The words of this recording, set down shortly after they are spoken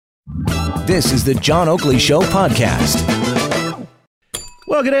This is the John Oakley Show podcast.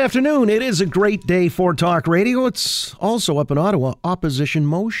 Well, good afternoon. It is a great day for talk radio. It's also up in Ottawa, Opposition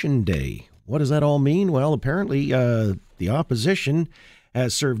Motion Day. What does that all mean? Well, apparently the opposition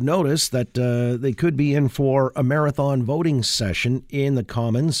has served notice that they could be in for a marathon voting session in the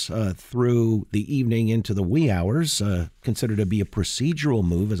Commons through the evening into the wee hours, considered to be a procedural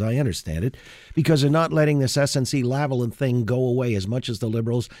move, as I understand it, because they're not letting this SNC Lavalin thing go away as much as the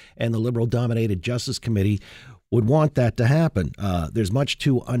Liberals and the Liberal-dominated Justice Committee would want that to happen. There's much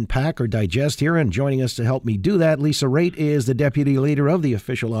to unpack or digest here, and joining us to help me do that, Lisa Raitt is the deputy leader of the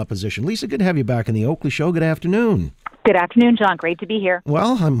official opposition. Lisa, good to have you back in the Oakley Show. Good afternoon. Good afternoon, John. Great to be here.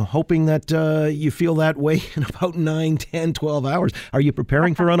 Well, I'm hoping that you feel that way in about 9, 10, 12 hours. Are you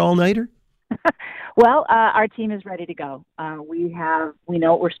preparing for an all-nighter? Well, our team is ready to go. We know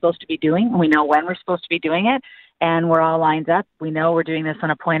what we're supposed to be doing. We know when we're supposed to be doing it, and we're all lined up. We know we're doing this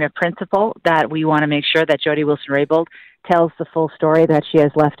on a point of principle, that we want to make sure that Jody Wilson-Raybould tells the full story that she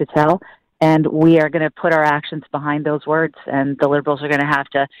has left to tell, and we are going to put our actions behind those words, and the Liberals are going to have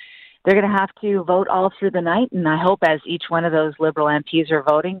to vote all through the night, and I hope as each one of those Liberal MPs are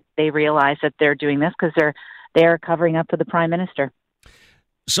voting, they realize that they're doing this because they're covering up for the Prime Minister.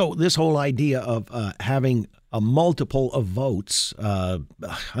 So this whole idea of having a multiple of votes,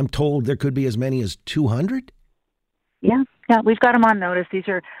 I'm told there could be as many as 200? Yeah, we've got them on notice. These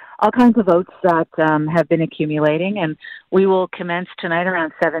are all kinds of votes that have been accumulating, and we will commence tonight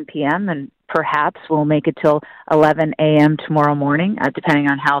around 7 p.m., and perhaps we'll make it till 11 a.m. tomorrow morning, depending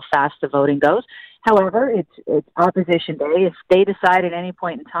on how fast the voting goes. However, it's opposition day. If they decide at any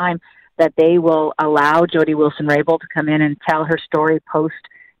point in time that they will allow Jody Wilson-Raybould to come in and tell her story post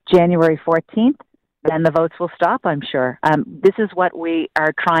January 14th, then the votes will stop, I'm sure. This is what we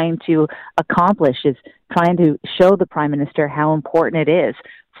are trying to accomplish, is trying to show the Prime Minister how important it is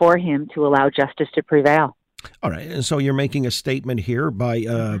for him to allow justice to prevail. All right. And so you're making a statement here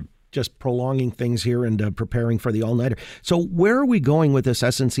by just prolonging things here and preparing for the all-nighter. So where are we going with this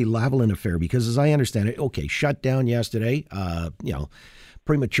SNC Lavalin affair? Because as I understand it, okay, shut down yesterday,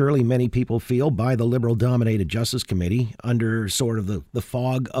 prematurely, many people feel, by the Liberal-dominated Justice Committee under sort of the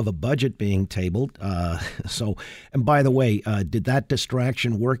fog of a budget being tabled. And by the way, did that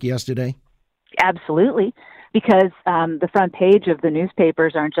distraction work yesterday? Absolutely, because the front page of the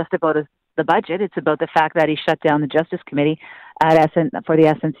newspapers aren't just about the budget. It's about the fact that he shut down the Justice Committee for the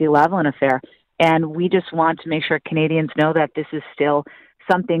SNC Lavalin affair. And we just want to make sure Canadians know that this is still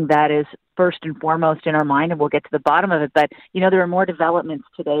something that is first and foremost in our mind, and we'll get to the bottom of it. But, there are more developments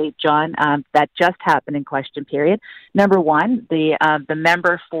today, John, that just happened in question period. Number one, the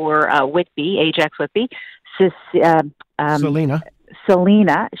member for Whitby, Ajax Whitby,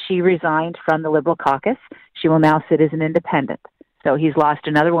 Selina, she resigned from the Liberal caucus. She will now sit as an independent. So he's lost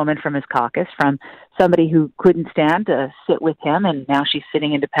another woman from his caucus, from somebody who couldn't stand to sit with him, and now she's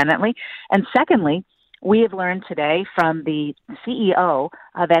sitting independently. And secondly, we have learned today from the CEO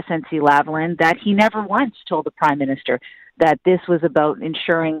of SNC Lavalin that he never once told the Prime Minister that this was about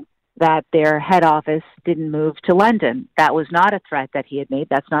ensuring that their head office didn't move to London. That was not a threat that he had made.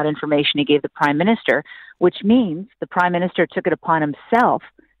 That's not information he gave the Prime Minister, which means the Prime Minister took it upon himself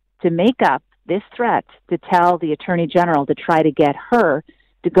to make up this threat to tell the Attorney General to try to get her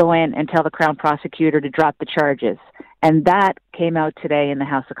to go in and tell the Crown Prosecutor to drop the charges. And that came out today in the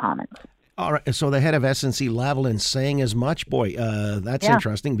House of Commons. All right, so the head of SNC Lavalin saying as much. Boy, that's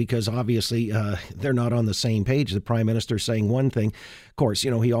interesting, because obviously they're not on the same page. The Prime Minister saying one thing. Of course,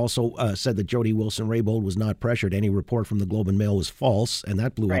 he also said that Jody Wilson-Raybould was not pressured. Any report from the Globe and Mail was false, and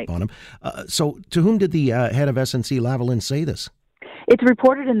that blew up on him. So to whom did the head of SNC Lavalin say this? It's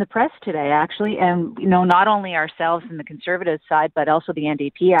reported in the press today, actually, and not only ourselves in the Conservative side, but also the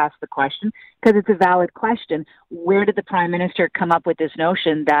NDP asked the question, because it's a valid question. Where did the Prime Minister come up with this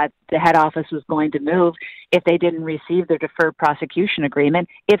notion that the head office was going to move if they didn't receive their deferred prosecution agreement,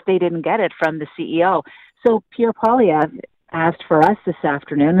 if they didn't get it from the CEO? So Pierre Poilievre asked for us this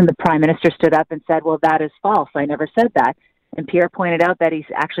afternoon, and the Prime Minister stood up and said, well, that is false. I never said that. And Pierre pointed out that he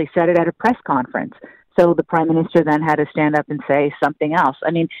actually said it at a press conference. So the Prime Minister then had to stand up and say something else.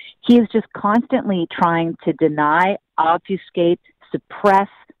 I mean, he is just constantly trying to deny, obfuscate, suppress,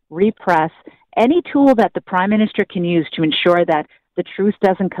 repress, any tool that the Prime Minister can use to ensure that the truth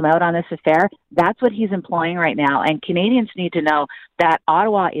doesn't come out on this affair. That's what he's employing right now. And Canadians need to know that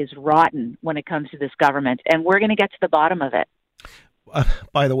Ottawa is rotten when it comes to this government, and we're going to get to the bottom of it.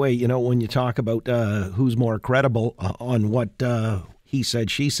 By the way, when you talk about who's more credible on what he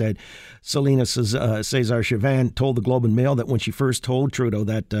said, she said, Selina Cesar Chauvin told the Globe and Mail that when she first told Trudeau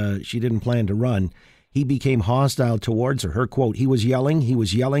that she didn't plan to run, he became hostile towards her. Her quote, he was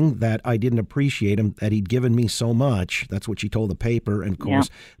yelling that I didn't appreciate him, that he'd given me so much. That's what she told the paper. And of course,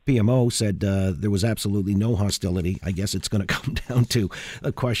 PMO said there was absolutely no hostility. I guess it's going to come down to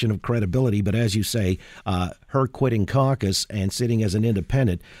a question of credibility. But as you say, her quitting caucus and sitting as an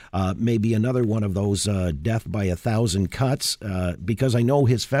independent may be another one of those death by 1,000 cuts, because I know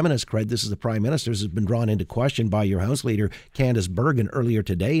his feminist cred, this is the Prime Minister's, has been drawn into question by your House Leader, Candice Bergen, earlier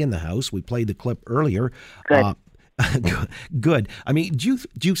today in the House. We played the clip earlier. Good. Good. I mean, do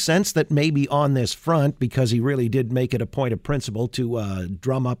you sense that maybe on this front, because he really did make it a point of principle to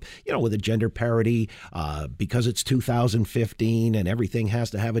drum up, with a gender parity, because it's 2015 and everything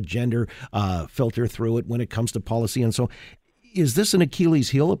has to have a gender filter through it when it comes to policy and so, is this an Achilles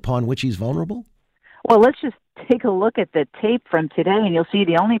heel upon which he's vulnerable? Well, let's just take a look at the tape from today, and you'll see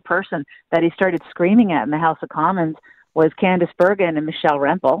the only person that he started screaming at in the House of Commons was Candice Bergen and Michelle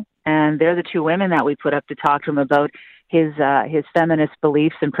Rempel. And they're the two women that we put up to talk to him about his feminist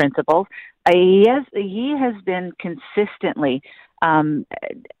beliefs and principles. He has been consistently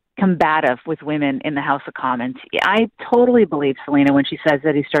combative with women in the House of Commons. I totally believe Selena when she says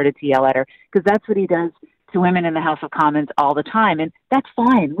that he started to yell at her, because that's what he does to women in the House of Commons all the time. And that's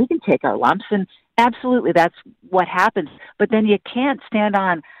fine. We can take our lumps, and absolutely that's what happens. But then you can't stand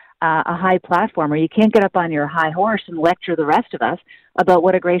on a high platform, or you can't get up on your high horse and lecture the rest of us about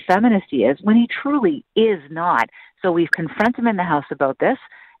what a great feminist he is when he truly is not. So we've confronted him in the House about this,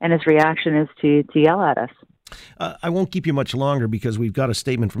 and his reaction is to yell at us. I won't keep you much longer because we've got a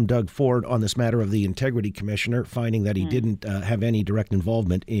statement from Doug Ford on this matter of the Integrity Commissioner, finding that he didn't have any direct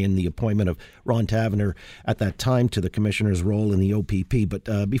involvement in the appointment of Ron Taverner at that time to the commissioner's role in the OPP.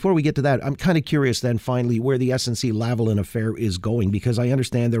 But before we get to that, I'm kind of curious then finally where the SNC Lavalin affair is going, because I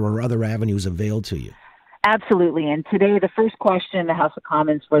understand there are other avenues availed to you. Absolutely. And today, the first question in the House of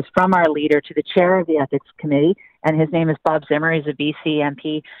Commons was from our leader to the chair of the Ethics Committee, and his name is Bob Zimmer. He's a BC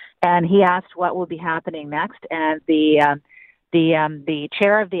MP, and he asked what will be happening next. And the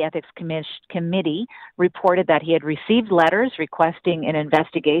chair of the Ethics Committee reported that he had received letters requesting an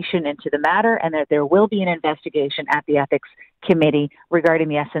investigation into the matter, and that there will be an investigation at the Ethics Committee regarding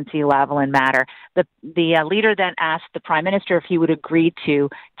the SNC Lavalin matter. The leader then asked the Prime Minister if he would agree to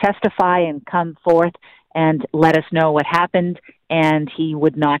testify and come forth and let us know what happened, and he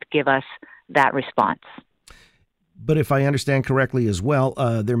would not give us that response. But if I understand correctly as well,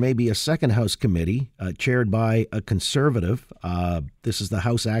 there may be a second House committee chaired by a Conservative. This is the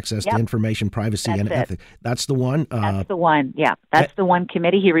House Access to Information, Privacy and Ethics. That's the one? That's the one, yeah. That's the one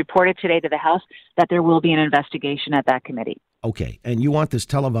committee. He reported today to the House that there will be an investigation at that committee. Okay. And you want this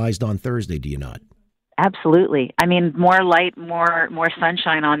televised on Thursday, do you not? Absolutely. I mean, more light, more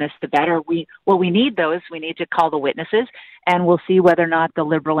sunshine on this, the better. We need those. We need to call the witnesses, and we'll see whether or not the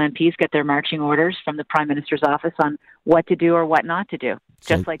Liberal MPs get their marching orders from the Prime Minister's office on what to do or what not to do,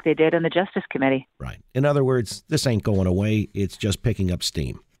 just like they did in the Justice Committee. Right. In other words, this ain't going away. It's just picking up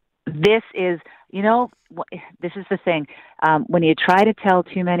steam. This is, this is the thing. When you try to tell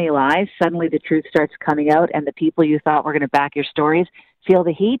too many lies, suddenly the truth starts coming out, and the people you thought were going to back your stories feel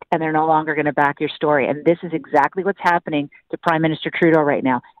the heat, and they're no longer going to back your story. And this is exactly what's happening to Prime Minister Trudeau right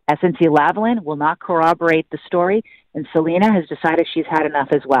now. SNC Lavalin will not corroborate the story, and Selena has decided she's had enough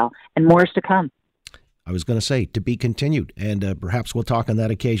as well, and more is to come. I was going to say, to be continued, and perhaps we'll talk on that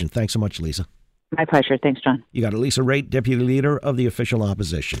occasion. Thanks so much, Lisa. My pleasure. Thanks, John. You got it. Lisa Raitt, Deputy Leader of the Official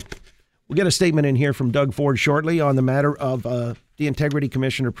Opposition. We'll get a statement in here from Doug Ford shortly on the matter of the Integrity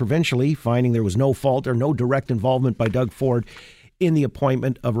Commissioner provincially, finding there was no fault or no direct involvement by Doug Ford in the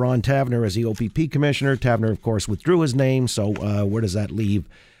appointment of Ron Taverner as the OPP Commissioner. Taverner, of course, withdrew his name, so where does that leave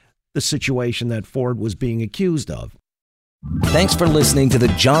the situation that Ford was being accused of? Thanks for listening to the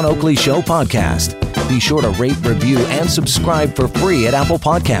John Oakley Show podcast. Be sure to rate, review, and subscribe for free at Apple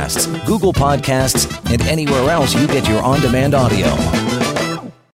Podcasts, Google Podcasts, and anywhere else you get your on-demand audio.